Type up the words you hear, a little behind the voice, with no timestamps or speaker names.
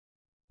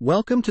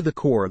Welcome to the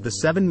core of the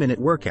 7-minute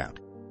workout,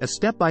 a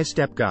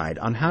step-by-step guide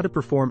on how to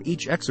perform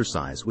each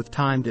exercise with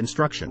timed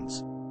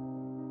instructions.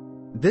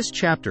 This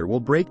chapter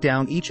will break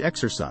down each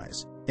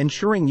exercise,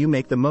 ensuring you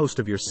make the most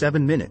of your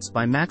 7 minutes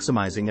by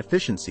maximizing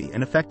efficiency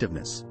and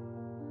effectiveness.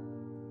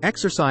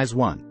 Exercise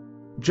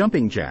 1.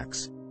 Jumping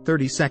jacks,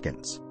 30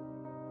 seconds.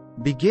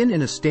 Begin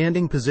in a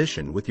standing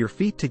position with your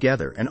feet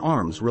together and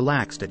arms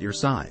relaxed at your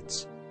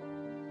sides.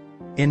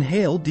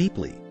 Inhale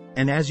deeply,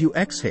 and as you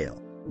exhale,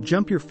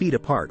 jump your feet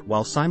apart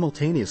while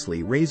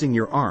simultaneously raising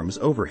your arms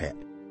overhead.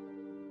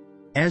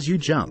 As you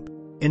jump,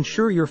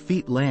 ensure your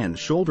feet land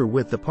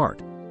shoulder-width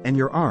apart, and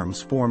your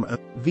arms form a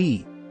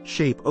V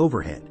shape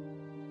overhead.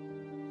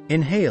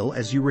 Inhale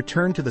as you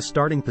return to the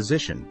starting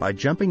position by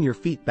jumping your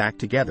feet back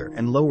together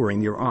and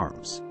lowering your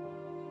arms.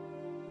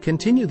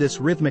 Continue this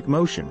rhythmic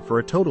motion for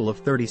a total of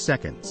 30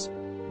 seconds.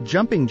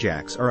 Jumping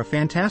jacks are a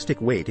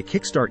fantastic way to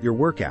kickstart your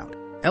workout,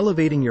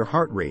 elevating your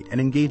heart rate and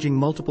engaging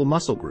multiple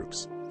muscle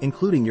groups,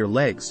 including your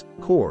legs,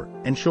 core,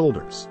 and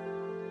shoulders.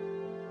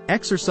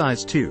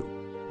 Exercise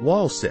 2.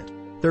 Wall sit,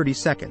 30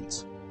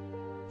 seconds.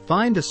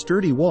 Find a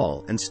sturdy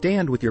wall and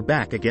stand with your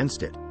back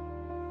against it.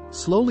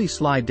 Slowly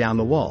slide down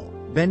the wall,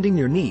 bending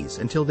your knees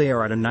until they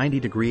are at a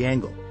 90-degree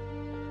angle.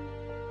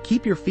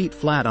 Keep your feet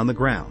flat on the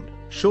ground,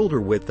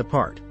 shoulder width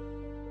apart.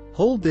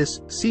 Hold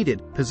this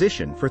seated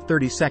position for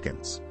 30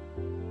 seconds.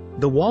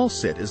 The wall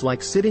sit is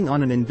like sitting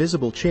on an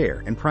invisible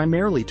chair and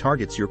primarily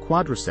targets your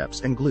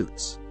quadriceps and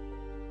glutes.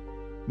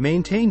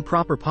 Maintain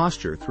proper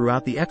posture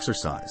throughout the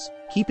exercise,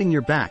 keeping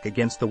your back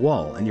against the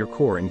wall and your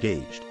core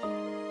engaged.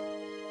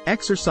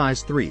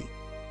 Exercise 3.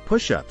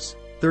 Push-ups,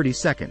 30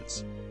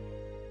 seconds.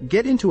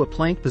 Get into a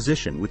plank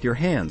position with your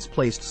hands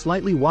placed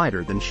slightly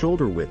wider than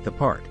shoulder width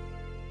apart.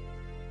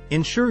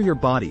 Ensure your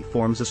body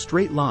forms a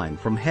straight line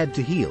from head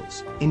to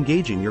heels,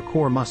 engaging your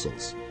core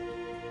muscles.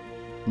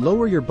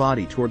 Lower your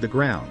body toward the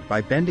ground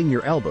by bending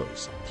your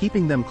elbows,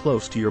 keeping them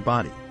close to your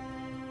body.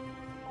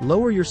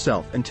 Lower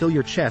yourself until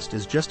your chest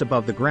is just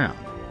above the ground,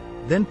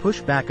 then push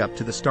back up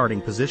to the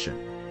starting position.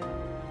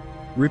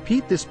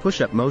 Repeat this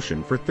push-up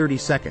motion for 30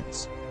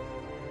 seconds.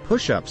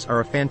 Push-ups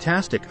are a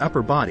fantastic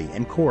upper body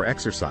and core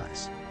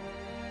exercise.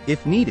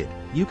 If needed,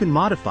 you can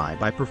modify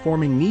by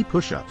performing knee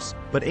push-ups,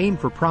 but aim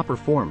for proper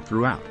form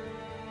throughout.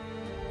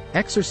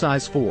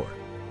 Exercise 4.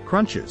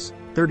 Crunches,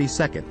 30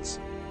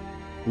 seconds.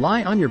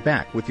 Lie on your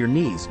back with your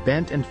knees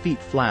bent and feet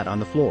flat on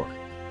the floor.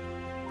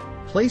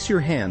 Place your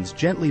hands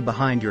gently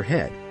behind your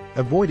head,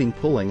 avoiding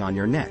pulling on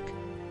your neck.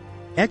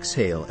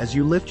 Exhale as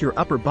you lift your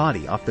upper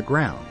body off the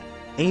ground,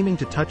 aiming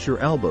to touch your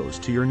elbows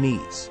to your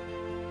knees.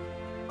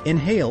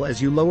 Inhale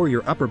as you lower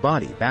your upper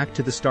body back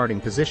to the starting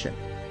position.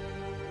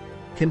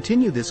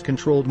 Continue this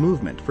controlled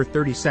movement for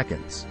 30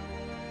 seconds.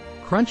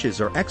 Crunches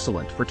are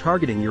excellent for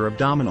targeting your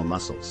abdominal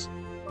muscles.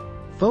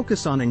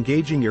 Focus on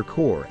engaging your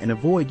core and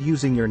avoid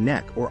using your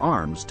neck or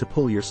arms to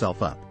pull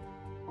yourself up.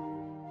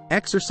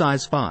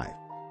 Exercise 5.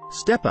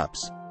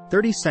 Step-ups,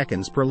 30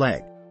 seconds per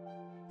leg.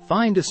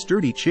 Find a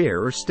sturdy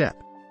chair or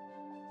step.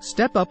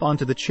 Step up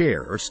onto the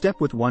chair or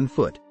step with one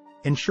foot,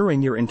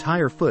 ensuring your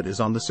entire foot is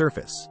on the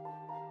surface.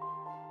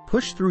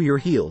 Push through your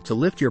heel to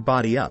lift your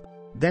body up,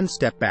 then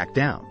step back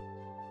down.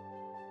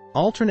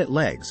 Alternate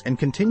legs and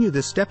continue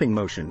this stepping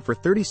motion for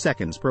 30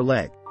 seconds per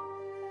leg.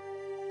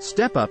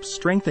 Step-ups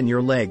strengthen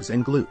your legs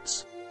and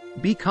glutes.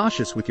 Be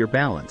cautious with your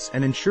balance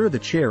and ensure the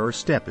chair or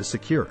step is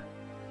secure.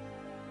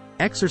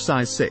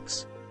 Exercise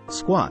 6.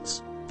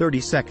 Squats,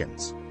 30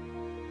 seconds.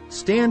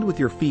 Stand with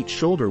your feet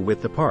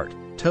shoulder-width apart,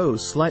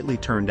 toes slightly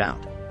turned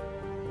out.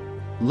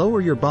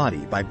 Lower your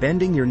body by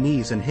bending your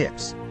knees and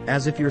hips,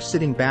 as if you're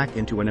sitting back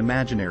into an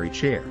imaginary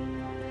chair.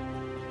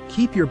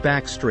 Keep your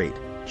back straight,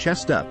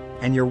 chest up,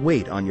 and your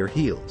weight on your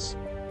heels.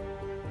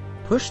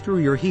 Push through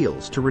your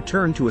heels to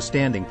return to a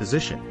standing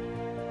position.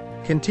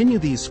 Continue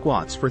these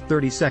squats for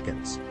 30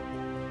 seconds.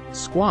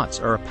 Squats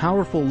are a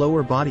powerful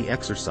lower body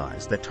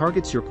exercise that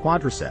targets your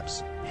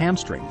quadriceps,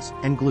 hamstrings,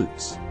 and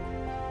glutes.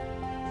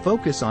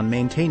 Focus on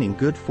maintaining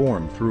good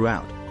form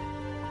throughout.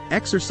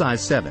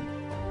 Exercise 7.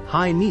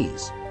 High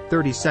knees,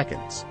 30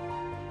 seconds.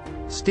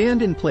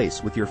 Stand in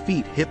place with your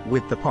feet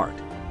hip-width apart.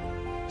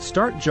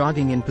 Start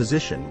jogging in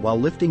position while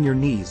lifting your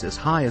knees as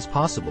high as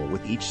possible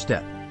with each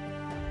step.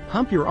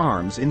 Hump your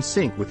arms in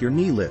sync with your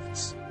knee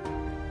lifts.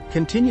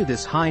 Continue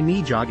this high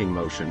knee jogging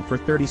motion for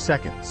 30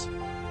 seconds.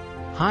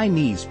 High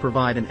knees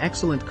provide an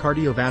excellent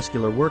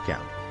cardiovascular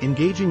workout,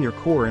 engaging your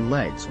core and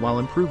legs while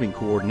improving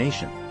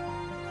coordination.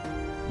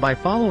 By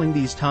following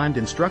these timed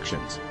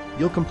instructions,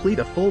 you'll complete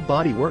a full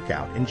body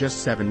workout in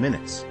just 7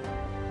 minutes.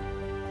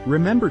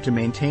 Remember to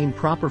maintain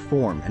proper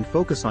form and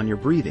focus on your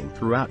breathing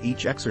throughout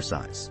each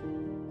exercise.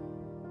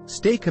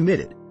 Stay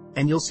committed,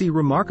 and you'll see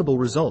remarkable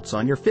results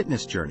on your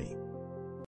fitness journey.